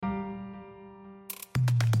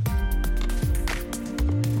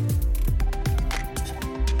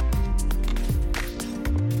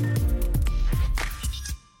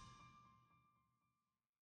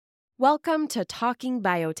Welcome to Talking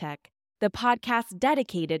Biotech, the podcast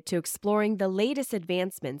dedicated to exploring the latest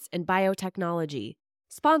advancements in biotechnology,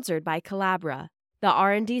 sponsored by Collabra, the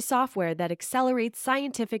R&D software that accelerates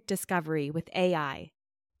scientific discovery with AI.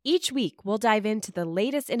 Each week, we'll dive into the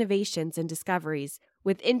latest innovations and discoveries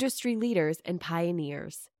with industry leaders and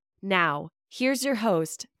pioneers. Now, here's your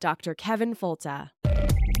host, Dr. Kevin Folta.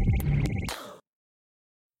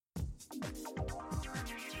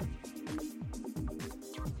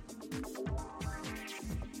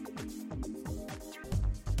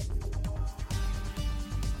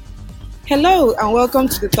 Hello and welcome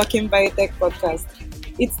to the Talking Biotech podcast.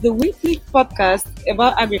 It's the weekly podcast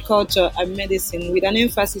about agriculture and medicine with an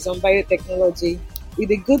emphasis on biotechnology, with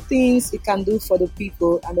the good things it can do for the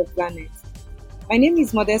people and the planet. My name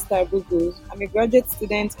is Modesta Abugu. I'm a graduate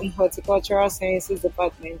student in Horticultural Sciences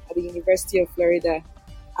Department at the University of Florida.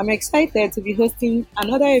 I'm excited to be hosting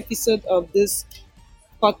another episode of this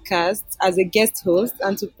podcast as a guest host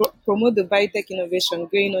and to promote the biotech innovation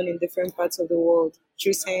going on in different parts of the world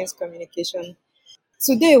through science communication.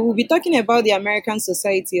 Today, we'll be talking about the American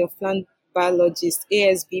Society of Plant Biologists,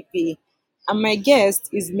 ASBP, and my guest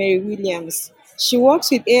is Mary Williams. She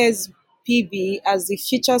works with ASPB as the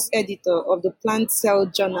features editor of the Plant Cell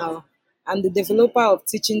Journal and the developer of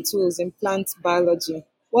teaching tools in plant biology.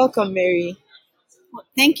 Welcome, Mary. Well,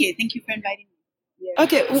 thank you. Thank you for inviting me.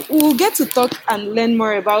 Okay, we'll get to talk and learn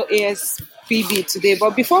more about ASPB today.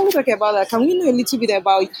 But before we talk about that, can we know a little bit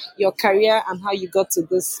about your career and how you got to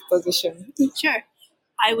this position? Sure.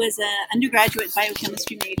 I was an undergraduate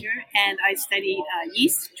biochemistry major, and I studied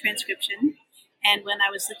yeast transcription. And when I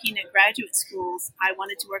was looking at graduate schools, I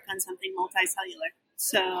wanted to work on something multicellular.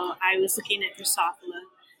 So I was looking at Drosophila,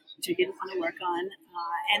 which I didn't want to work on.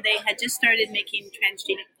 And they had just started making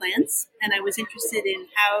transgenic plants, and I was interested in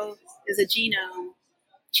how does a genome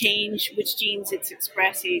change which genes it's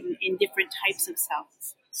expressing in different types of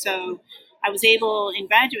cells. So I was able in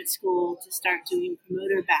graduate school to start doing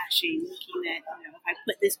promoter batching, looking at, if I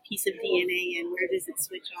put this piece of DNA in, where does it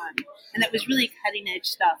switch on? And that was really cutting edge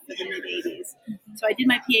stuff for the mid 80s. So I did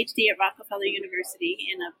my PhD at Rockefeller University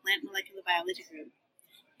in a plant molecular biology group.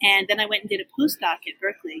 And then I went and did a postdoc at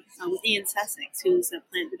Berkeley with Ian Sussex, who's a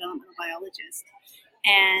plant developmental biologist.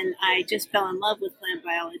 And I just fell in love with plant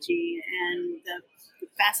biology and the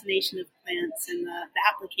fascination of plants and the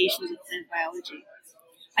applications of plant biology.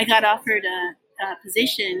 I got offered a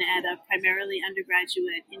position at a primarily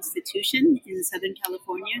undergraduate institution in Southern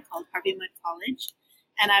California called Harvey Mudd College.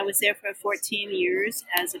 And I was there for 14 years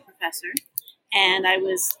as a professor. And I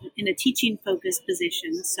was in a teaching-focused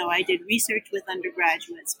position. So I did research with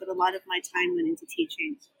undergraduates, but a lot of my time went into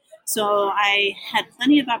teaching. So I had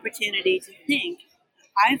plenty of opportunity to think,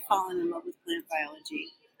 I've fallen in love with plant biology,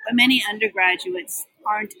 but many undergraduates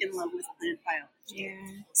aren't in love with plant biology.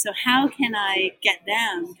 Yeah. So how can I get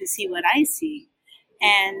them to see what I see?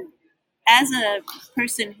 And as a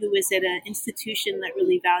person who was at an institution that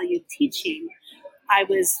really valued teaching, I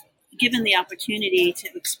was given the opportunity to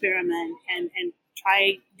experiment and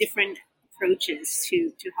try different approaches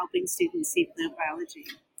to helping students see plant biology.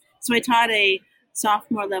 So I taught a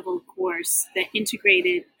sophomore level course that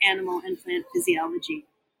integrated animal and plant physiology.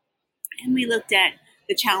 And we looked at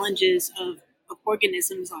the challenges of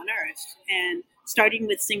organisms on Earth, and starting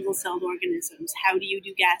with single-celled organisms. How do you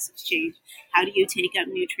do gas exchange? How do you take up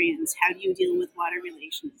nutrients? How do you deal with water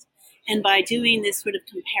relations? And by doing this sort of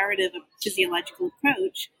comparative physiological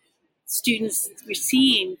approach, students were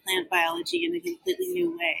seeing plant biology in a completely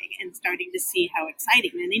new way and starting to see how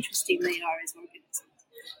exciting and interesting they are as organisms.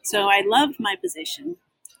 So I loved my position,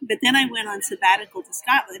 but then I went on sabbatical to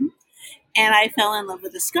Scotland, and I fell in love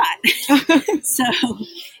with a Scot. So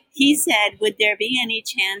he said, would there be any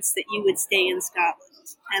chance that you would stay in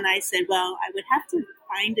Scotland? And I said, well, I would have to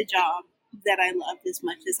find a job that I loved as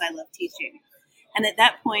much as I love teaching. And at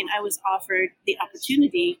that point, I was offered the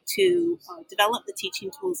opportunity to develop the teaching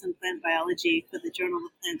tools in plant biology for the Journal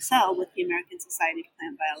of Plant Cell with the American Society of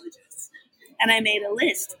Plant Biologists. And I made a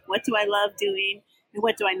list. What do I love doing and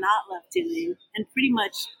what do I not love doing? And pretty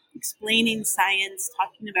much explaining science,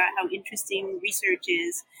 talking about how interesting research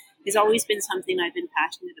is, has always been something I've been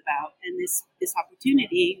passionate about. And this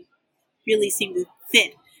opportunity really seemed to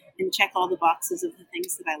fit and check all the boxes of the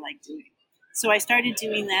things that I like doing. So I started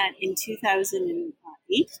doing that in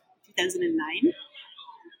 2008, 2009.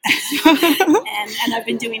 and I've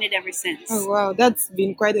been doing it ever since. Oh, wow. That's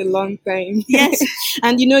been quite a long time. Yes.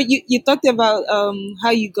 And you talked about how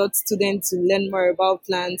you got students to learn more about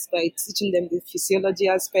plants by teaching them the physiology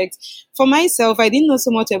aspect. For myself, I didn't know so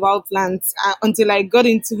much about plants until I got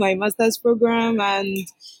into my master's program, and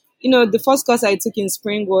The first course I took in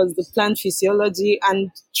spring was the plant physiology,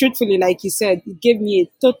 and truthfully, like you said, it gave me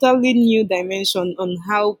a totally new dimension on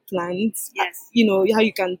how plants, Yes. how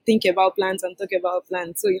you can think about plants and talk about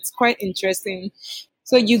plants. So it's quite interesting.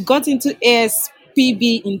 So you got into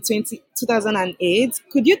ASPB in 2008.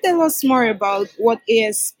 Could you tell us more about what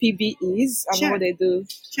ASPB is and Sure. what they do?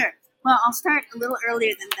 Sure. Well, I'll start a little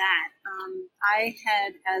earlier than that. I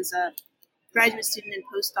had, as a graduate student and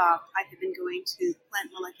postdoc, I had been going to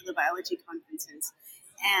plant molecular biology conferences.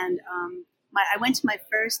 And I went to my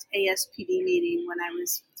first ASPB meeting when I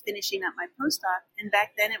was finishing up my postdoc. And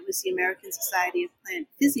back then it was the American Society of Plant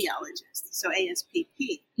Physiologists, so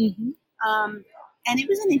ASPP. Mm-hmm. And it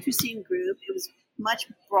was an interesting group. It was much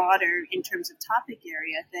broader in terms of topic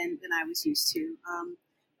area than I was used to.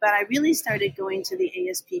 But I really started going to the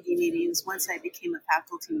ASPB meetings once I became a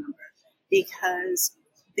faculty member, because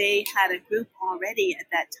they had a group already at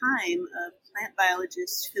that time of plant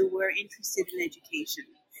biologists who were interested in education.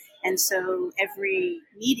 And so every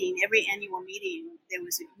annual meeting, there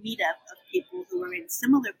was a meetup of people who were in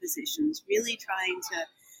similar positions, really trying to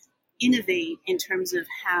innovate in terms of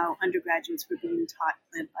how undergraduates were being taught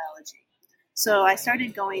plant biology. So I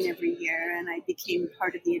started going every year, and I became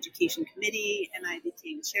part of the education committee, and I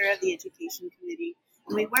became chair of the education committee.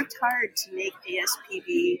 And we worked hard to make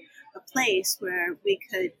ASPB a place where we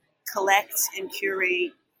could collect and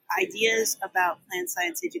curate ideas about plant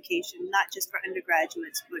science education, not just for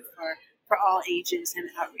undergraduates, but for all ages and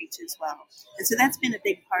outreach as well. And so that's been a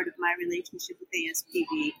big part of my relationship with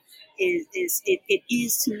ASPB. It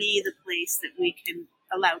is to me the place that we can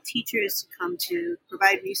allow teachers to come to,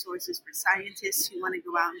 provide resources for scientists who want to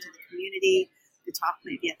go out into the community to talk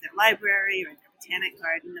maybe at their library or their botanic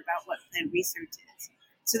garden about what plant research is.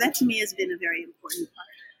 So that to me has been a very important part.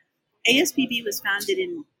 ASPB was founded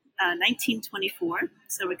in 1924,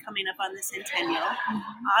 so we're coming up on the centennial.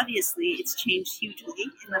 Obviously, it's changed hugely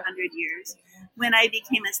in the 100 years. When I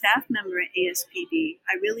became a staff member at ASPB,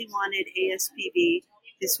 I really wanted ASPB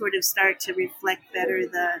to sort of start to reflect better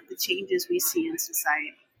the changes we see in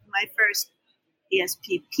society. My first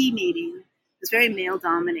ASPP meeting was very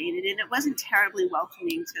male-dominated, and it wasn't terribly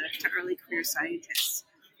welcoming to early career scientists.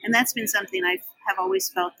 And that's been something I have always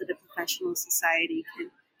felt that a professional society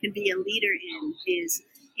can be a leader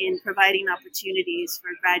in providing opportunities for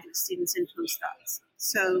graduate students and postdocs.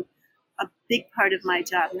 So a big part of my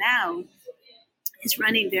job now is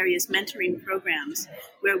running various mentoring programs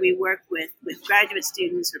where we work with graduate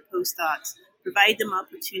students or postdocs, provide them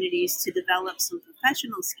opportunities to develop some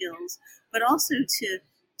professional skills, but also to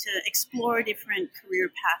explore different career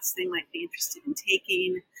paths they might be interested in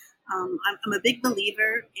taking. I'm a big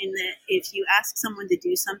believer in that if you ask someone to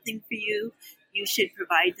do something for you, you should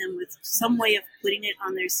provide them with some way of putting it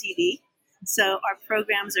on their CV. So our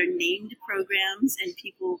programs are named programs, and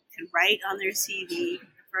people can write on their CV.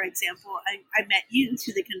 For example, I met you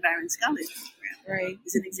through the Conviron Scholars Program. Right.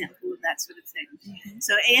 Is an example of that sort of thing. Mm-hmm.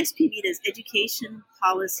 So ASPB does education,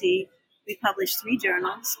 policy. We publish 3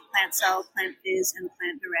 journals, Plant Cell, Plant Viz, and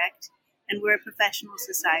Plant Direct. And we're a professional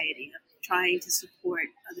society trying to support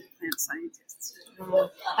other plant scientists.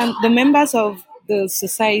 And the members of the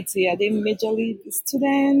society, are they majorly the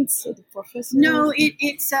students or the professors? No,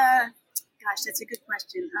 it's gosh, that's a good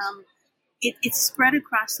question. It's spread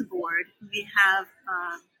across the board. We have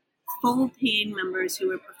full-paying members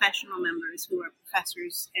who are professional members, who are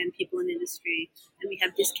professors and people in industry, and we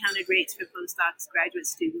have discounted rates for postdocs, graduate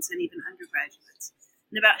students, and even undergraduates.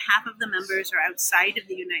 And about half of the members are outside of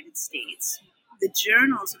the United States. The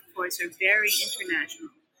journals, of course, are very international.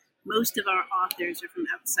 Most of our authors are from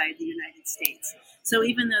outside the United States. So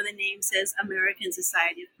even though the name says American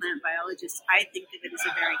Society of Plant Biologists, I think of it as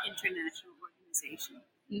a very international organization.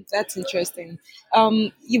 That's interesting.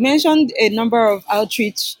 You mentioned a number of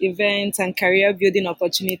outreach events and career building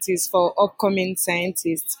opportunities for upcoming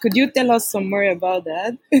scientists. Could you tell us some more about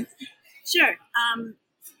that? Sure.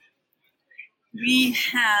 We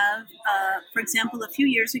have, for example, a few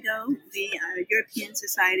years ago, the European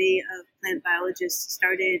Society of Plant Biologists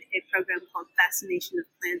started a program called Fascination of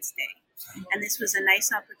Plants Day. And this was a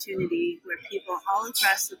nice opportunity where people all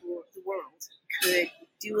across the world could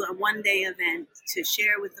do a one-day event to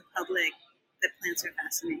share with the public that plants are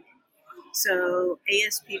fascinating. So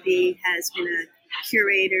ASPB has been a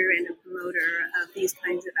curator and a promoter of these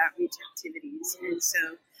kinds of outreach activities. And so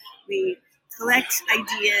we collect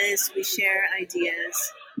ideas, we share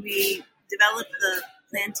ideas, we develop the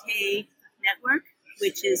Plante Network,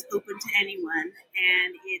 which is open to anyone,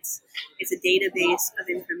 and it's a database of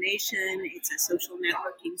information, it's a social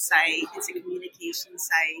networking site, it's a communication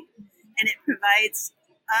site, and it provides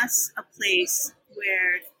us a place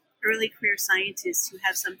where early career scientists who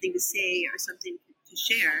have something to say or something to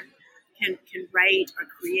share can write or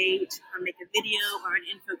create or make a video or an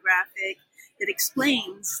infographic that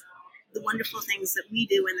explains the wonderful things that we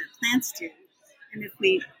do and that plants do. And if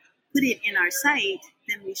we put it in our site,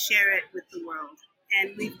 then we share it with the world.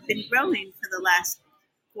 And we've been growing for the last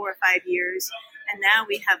 4 or 5 years, and now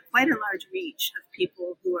we have quite a large reach of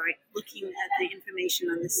people who are looking at the information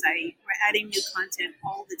on the site. We're adding new content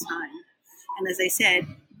all the time. And as I said,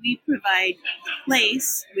 we provide the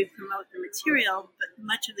place, we promote the material, but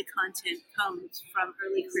much of the content comes from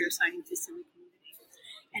early career scientists in the community.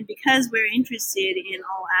 And because we're interested in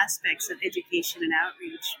all aspects of education and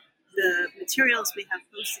outreach, the materials we have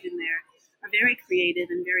posted in there are very creative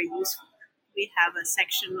and very useful. We have a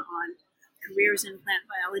section on careers in plant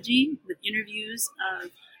biology with interviews of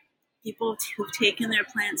people who've taken their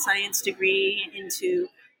plant science degree into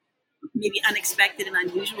maybe unexpected and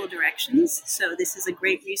unusual directions. So this is a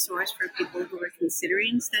great resource for people who are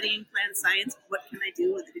considering studying plant science. What can I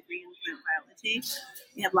do with a degree in plant biology?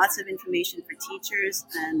 We have lots of information for teachers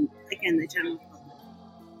and, again, the general public.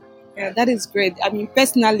 Yeah, that is great. I mean,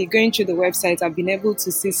 personally, going through the website, I've been able to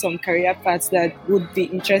see some career paths that would be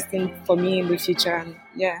interesting for me in the future. And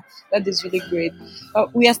yeah, that is really great.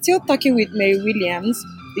 We are still talking with Mary Williams,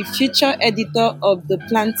 the future editor of the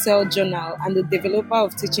Plant Cell Journal and the developer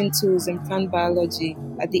of teaching tools in plant biology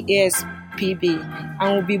at the ASPB.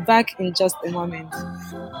 And we'll be back in just a moment.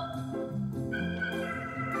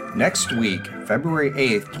 Next week, February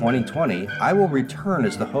 8th, 2020, I will return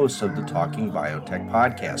as the host of the Talking Biotech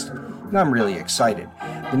podcast, and I'm really excited.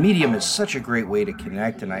 The medium is such a great way to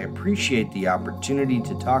connect, and I appreciate the opportunity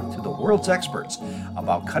to talk to the world's experts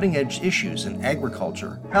about cutting-edge issues in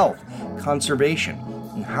agriculture, health, conservation,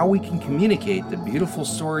 and how we can communicate the beautiful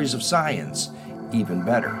stories of science even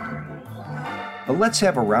better. But let's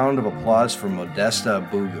have a round of applause for Modesta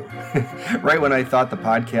Bugu. Right when I thought the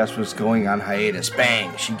podcast was going on hiatus,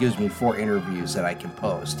 bang, she gives me 4 interviews that I can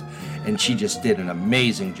post. And she just did an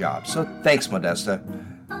amazing job. So thanks, Modesta.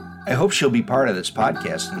 I hope she'll be part of this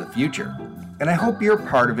podcast in the future. And I hope you're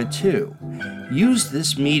part of it too. Use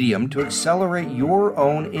this medium to accelerate your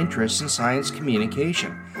own interest in science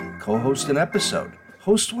communication. Co-host an episode.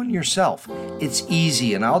 Host one yourself. It's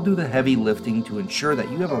easy, and I'll do the heavy lifting to ensure that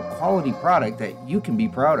you have a quality product that you can be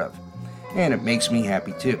proud of. And it makes me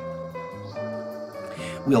happy too.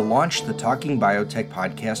 We'll launch the Talking Biotech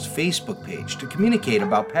Podcast Facebook page to communicate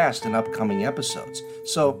about past and upcoming episodes.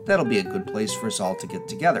 So that'll be a good place for us all to get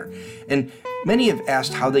together. And many have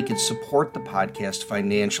asked how they could support the podcast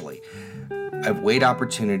financially. I've weighed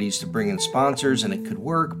opportunities to bring in sponsors, and it could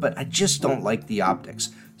work, but I just don't like the optics.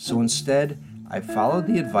 So instead, I've followed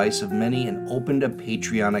the advice of many and opened a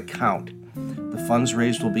Patreon account. The funds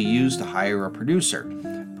raised will be used to hire a producer,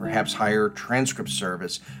 perhaps hire a transcript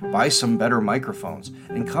service, buy some better microphones,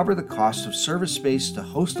 and cover the cost of service space to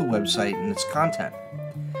host the website and its content.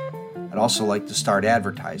 I'd also like to start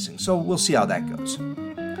advertising, so we'll see how that goes.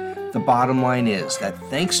 The bottom line is that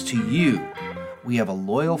thanks to you, we have a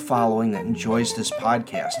loyal following that enjoys this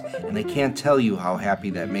podcast, and I can't tell you how happy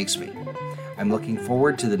that makes me. I'm looking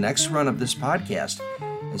forward to the next run of this podcast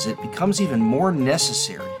as it becomes even more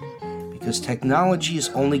necessary because technology is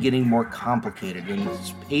only getting more complicated and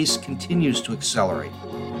its pace continues to accelerate.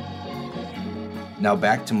 Now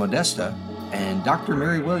back to Modesta and Dr.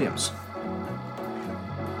 Mary Williams.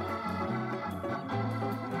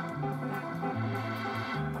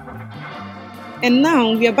 And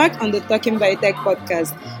now we are back on the Talking Biotech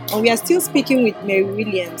podcast, and we are still speaking with Mary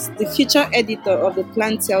Williams, the future editor of the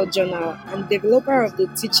Plant Cell Journal and developer of the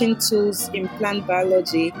teaching tools in plant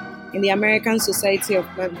biology in the American Society of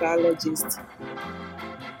Plant Biologists.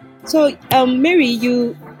 So, Mary,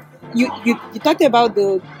 you talked about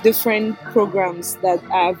the different programs that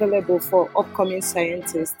are available for upcoming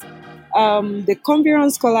scientists. The Converon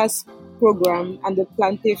Scholars Program and the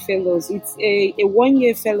Plante Fellows. It's a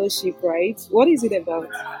 1-year fellowship, right? What is it about?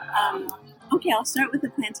 Okay, I'll start with the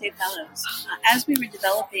Plante Fellows. As we were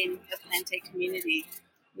developing the Plante community,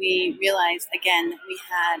 we realized, again, that we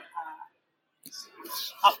had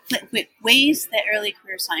ways that early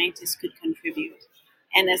career scientists could contribute.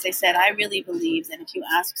 And as I said, I really believe that if you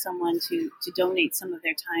ask someone to donate some of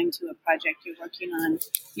their time to a project you're working on,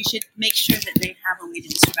 you should make sure that they have a way to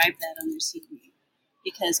describe that on their CV.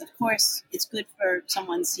 Because, of course, it's good for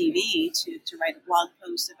someone's CV to write a blog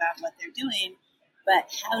post about what they're doing, but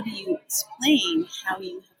how do you explain how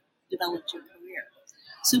you have developed your career?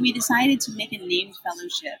 So we decided to make a named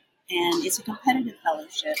fellowship, and it's a competitive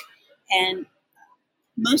fellowship, and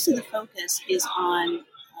most of the focus is on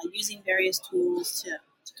using various tools to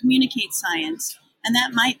communicate science And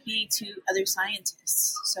that might be to other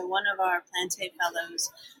scientists. So one of our Plantae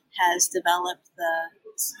fellows has developed the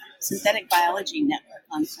synthetic biology network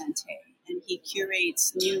on Plantae, and he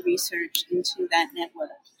curates new research into that network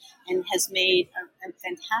and has made a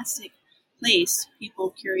fantastic place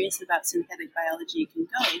people curious about synthetic biology can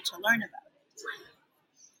go to learn about it.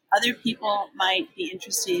 Other people might be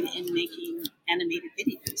interested in making animated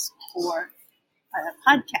videos or a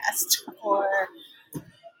podcast or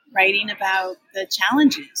writing about the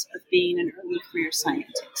challenges of being an early career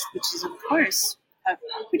scientist, which is, of course, a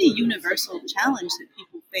pretty universal challenge that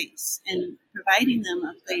people face, and providing them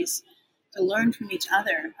a place to learn from each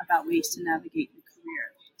other about ways to navigate the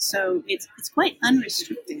career. So it's quite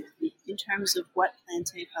unrestricted in terms of what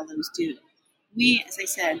Plantae Fellows do. We, as I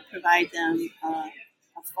said, provide them a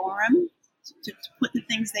forum to put the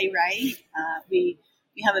things they write. We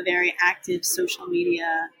have a very active social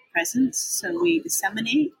media presence, so we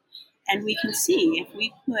disseminate. And we can see if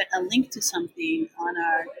we put a link to something on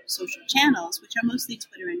our social channels, which are mostly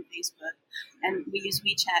Twitter and Facebook, and we use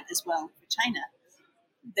WeChat as well for China,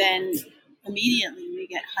 then immediately we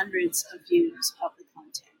get hundreds of views of the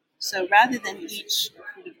content. So rather than each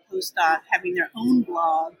sort of postdoc having their own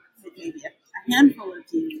blog with maybe a handful of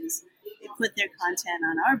views, they put their content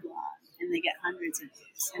on our blog and they get hundreds of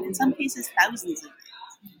views, and in some cases thousands of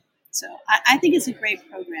views. So I think it's a great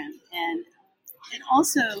program, and it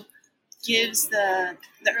also gives the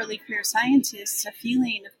early career scientists a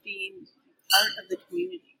feeling of being part of the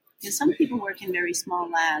community. Because some people work in very small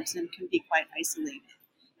labs and can be quite isolated.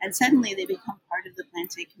 And suddenly they become part of the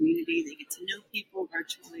Plantae community. They get to know people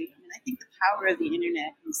virtually. I mean, I think the power of the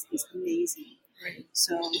internet is amazing. Right.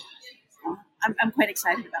 So I'm quite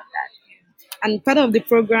excited about that. And part of the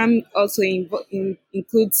program also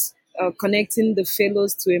includes connecting the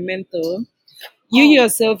fellows to a mentor. You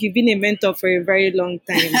yourself, you've been a mentor for a very long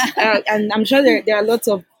time. And I'm sure there are lots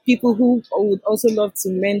of people who would also love to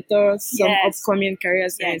mentor some upcoming career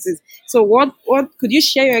scientists. Yes. So what could you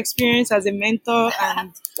share your experience as a mentor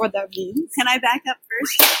and what that means? Can I back up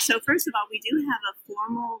first? So first of all, we do have a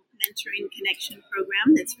formal mentoring connection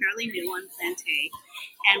program that's fairly new on Plantae.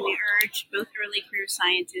 And we urge both early career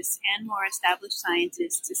scientists and more established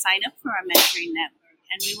scientists to sign up for our mentoring network,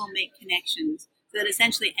 and we will make connections so that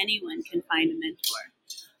essentially anyone can find a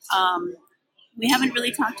mentor. We haven't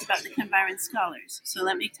really talked about the Conviron Scholars, so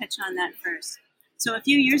let me touch on that first. So a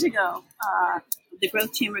few years ago, the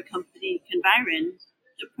growth chamber company Conviron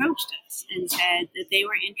approached us and said that they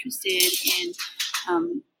were interested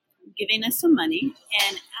in giving us some money,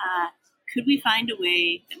 and could we find a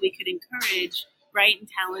way that we could encourage bright and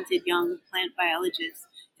talented young plant biologists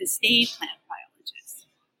to stay plant biologists.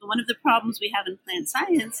 But one of the problems we have in plant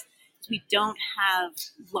science is we don't have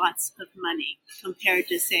lots of money compared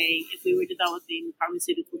to, say, if we were developing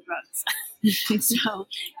pharmaceutical drugs. So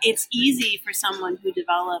it's easy for someone who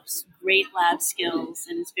develops great lab skills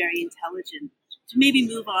and is very intelligent to maybe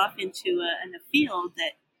move off into a field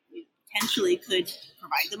that potentially could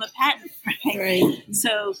provide them a patent, right?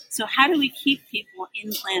 So how do we keep people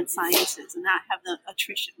in plant sciences and not have the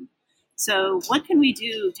attrition? So what can we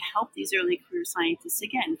do to help these early career scientists,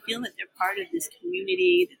 again, feel that they're part of this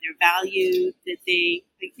community, that they're valued, that they,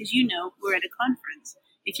 because you know, we're at a conference.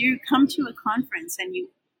 If you come to a conference and you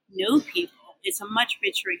know people, it's a much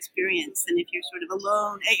richer experience than if you're sort of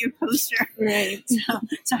alone at your poster. Right.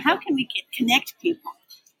 So how can we connect people?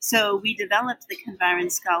 So we developed the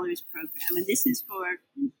Conviron Scholars Program, and this is for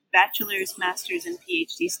bachelor's, master's, and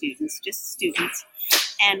PhD students, just students.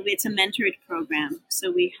 And it's a mentored program.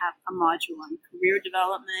 So we have a module on career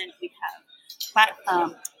development. We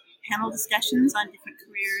have panel discussions on different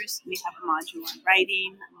careers. We have a module on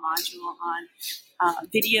writing, a module on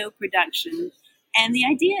video production. And the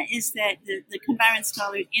idea is that the Conviron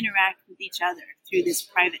Scholars interact with each other through this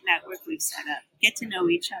private network we've set up, get to know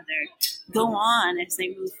each other, go on as they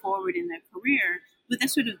move forward in their career with a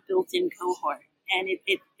sort of built-in cohort. And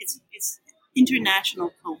it's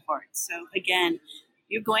international cohort. So again,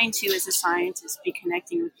 you're going to, as a scientist, be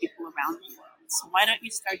connecting with people around the world. So why don't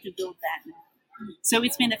you start to build that now? So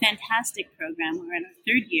it's been a fantastic program. We're in our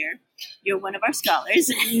third year. You're one of our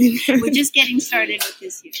scholars. We're just getting started with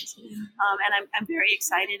this year. And I'm very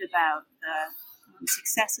excited about the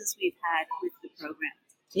successes we've had with the program.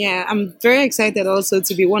 Yeah, I'm very excited also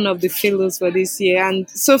to be one of the fellows for this year. And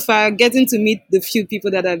so far, getting to meet the few people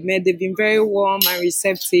that I've met, they've been very warm and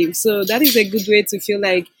receptive. So that is a good way to feel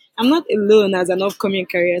like I'm not alone as an upcoming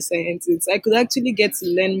career scientist. I could actually get to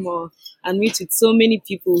learn more and meet with so many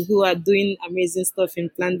people who are doing amazing stuff in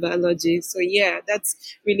plant biology. So yeah, that's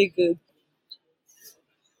really good.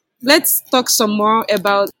 Let's talk some more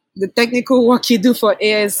about the technical work you do for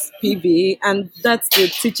ASPB, and that's the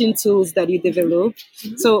teaching tools that you develop.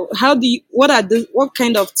 Mm-hmm. So what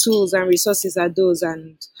kind of tools and resources are those,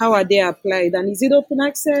 and how are they applied? And is it open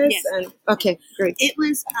access? Yes. And okay, great. It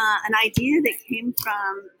was an idea that came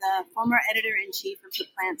from the former editor-in-chief of the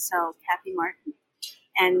Plant Cell, Kathy Martin.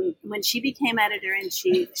 And when she became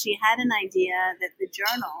editor-in-chief, she had an idea that the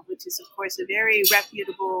journal, which is, of course, a very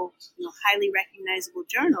reputable, highly recognizable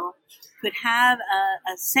journal, could have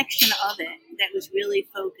a section of it that was really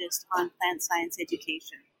focused on plant science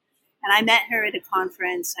education. And I met her at a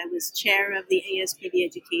conference. I was chair of the ASPB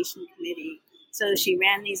Education Committee. So she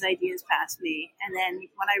ran these ideas past me. And then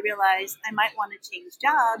when I realized I might want to change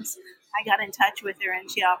jobs, I got in touch with her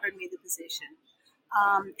and she offered me the position.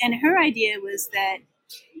 And her idea was that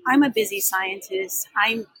I'm a busy scientist.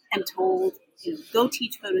 I am told, go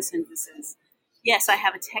teach photosynthesis. Yes, I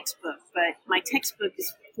have a textbook, but my textbook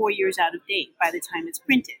is 4 years out of date by the time it's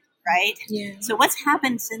printed, right? Yeah. So what's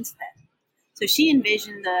happened since then? So she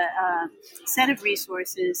envisioned a set of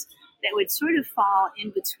resources that would sort of fall in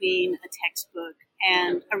between a textbook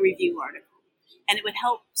and a review article. And it would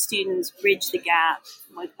help students bridge the gap.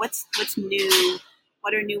 Like what's new?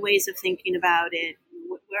 What are new ways of thinking about it?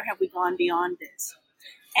 Where have we gone beyond this?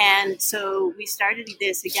 And so we started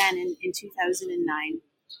this again in 2009.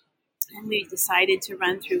 And we decided to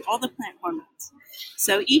run through all the plant hormones.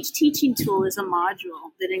 So each teaching tool is a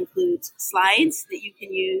module that includes slides that you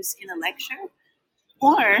can use in a lecture,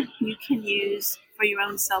 or you can use for your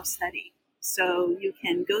own self-study. So you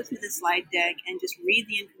can go through the slide deck and just read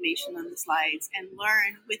the information on the slides and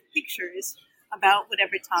learn with pictures about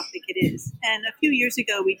whatever topic it is. And a few years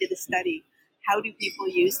ago, we did a study. How do people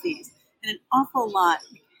use these? And an awful lot,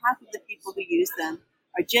 half of the people who use them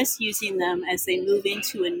are just using them as they move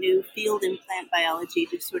into a new field in plant biology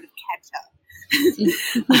to sort of catch up.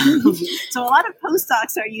 So a lot of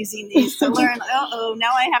postdocs are using these to learn,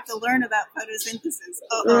 now I have to learn about photosynthesis.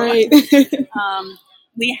 Right.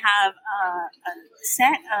 We have a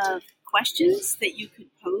set of questions that you could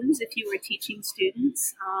pose if you were teaching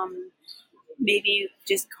students. Maybe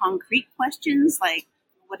just concrete questions like,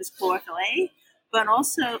 what is chlorophyll A? But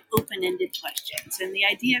also open-ended questions. And the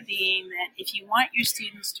idea being that if you want your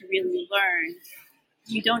students to really learn,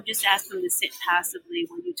 you don't just ask them to sit passively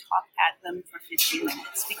when you talk at them for 15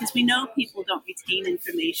 minutes, because we know people don't retain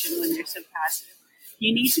information when they're so passive.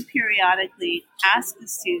 You need to periodically ask the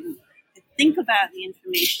student to think about the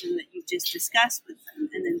information that you just discussed with them,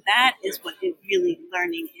 and then that is what really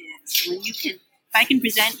learning is. So when if I can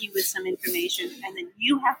present you with some information, and then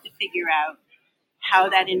you have to figure out how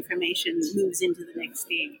that information moves into the next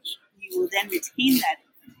stage. You will then retain that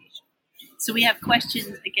information. So we have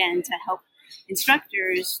questions, again, to help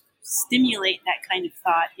instructors stimulate that kind of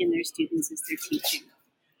thought in their students as they're teaching.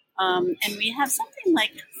 And we have something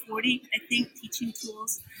like 40, I think, teaching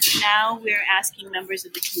tools. Now we're asking members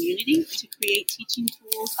of the community to create teaching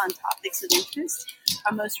tools on topics of interest.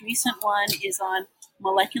 Our most recent one is on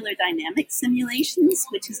molecular dynamics simulations,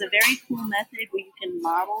 which is a very cool method where you can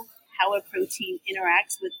model how a protein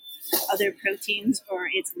interacts with other proteins or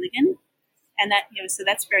its ligand. And that, so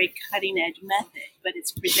that's very cutting edge method, but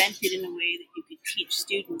it's presented in a way that you could teach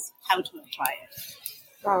students how to apply it.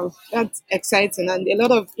 Wow, that's exciting, and a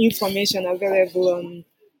lot of information available on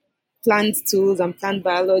plant tools and plant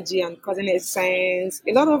biology and cutting-edge science,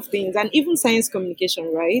 a lot of things, and even science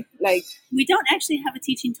communication, right? Like, we don't actually have a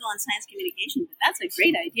teaching tool on science communication, but that's a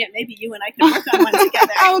great idea. Maybe you and I could work on one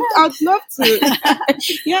together. I'd love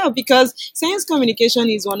to. Yeah, because science communication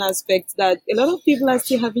is one aspect that a lot of people are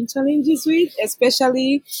still having challenges with,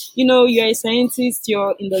 especially, you're a scientist,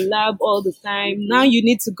 you're in the lab all the time. Now you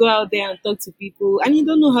need to go out there and talk to people, and you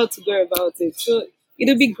don't know how to go about it. So it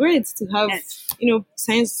would be great to have,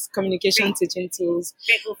 science communication teaching tools.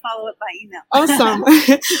 Great, we'll follow up by email. Awesome.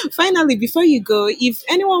 Finally, before you go, if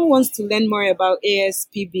anyone wants to learn more about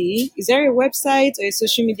ASPB, is there a website or a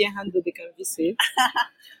social media handle they can visit?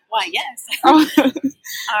 Why, yes.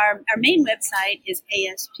 Our main website is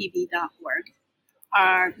aspb.org.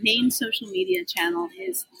 Our main social media channel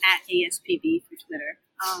is @ASPB for Twitter.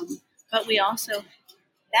 But we also,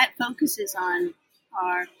 that focuses on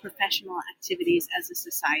our professional activities as a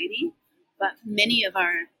society, but many of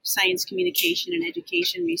our science communication and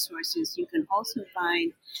education resources you can also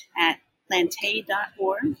find at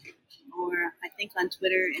plante.org, or I think on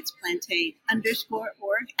Twitter it's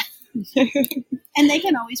plante_org. And they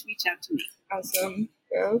can always reach out to me. Awesome.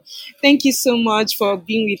 Well, thank you so much for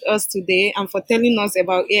being with us today and for telling us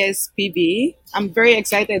about ASPB. I'm very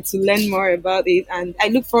excited to learn more about it, and I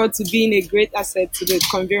look forward to being a great asset to the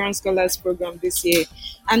Converon Scholars Program this year.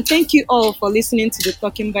 And thank you all for listening to the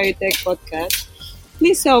Talking Biotech podcast.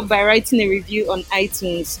 Please help by writing a review on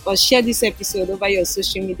iTunes or share this episode over your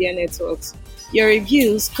social media networks. Your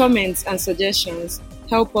reviews, comments, and suggestions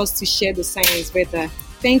help us to share the science better.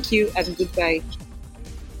 Thank you and goodbye.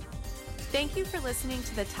 Thank you for listening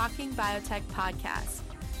to the Talking Biotech podcast.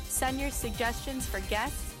 Send your suggestions for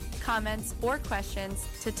guests, comments, or questions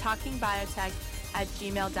to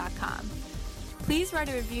talkingbiotech@gmail.com. Please write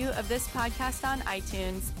a review of this podcast on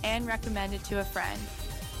iTunes and recommend it to a friend.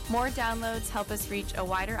 More downloads help us reach a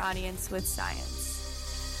wider audience with science.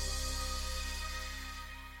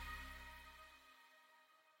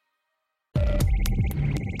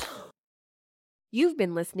 You've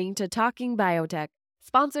been listening to Talking Biotech,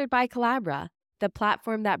 sponsored by Collabra, the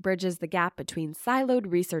platform that bridges the gap between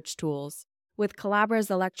siloed research tools. With Collabra's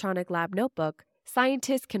electronic lab notebook,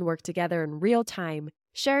 scientists can work together in real time,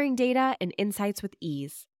 sharing data and insights with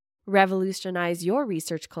ease. Revolutionize your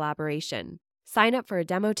research collaboration. Sign up for a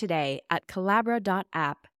demo today at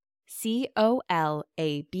collabra.app,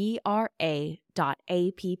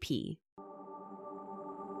 collabra.app.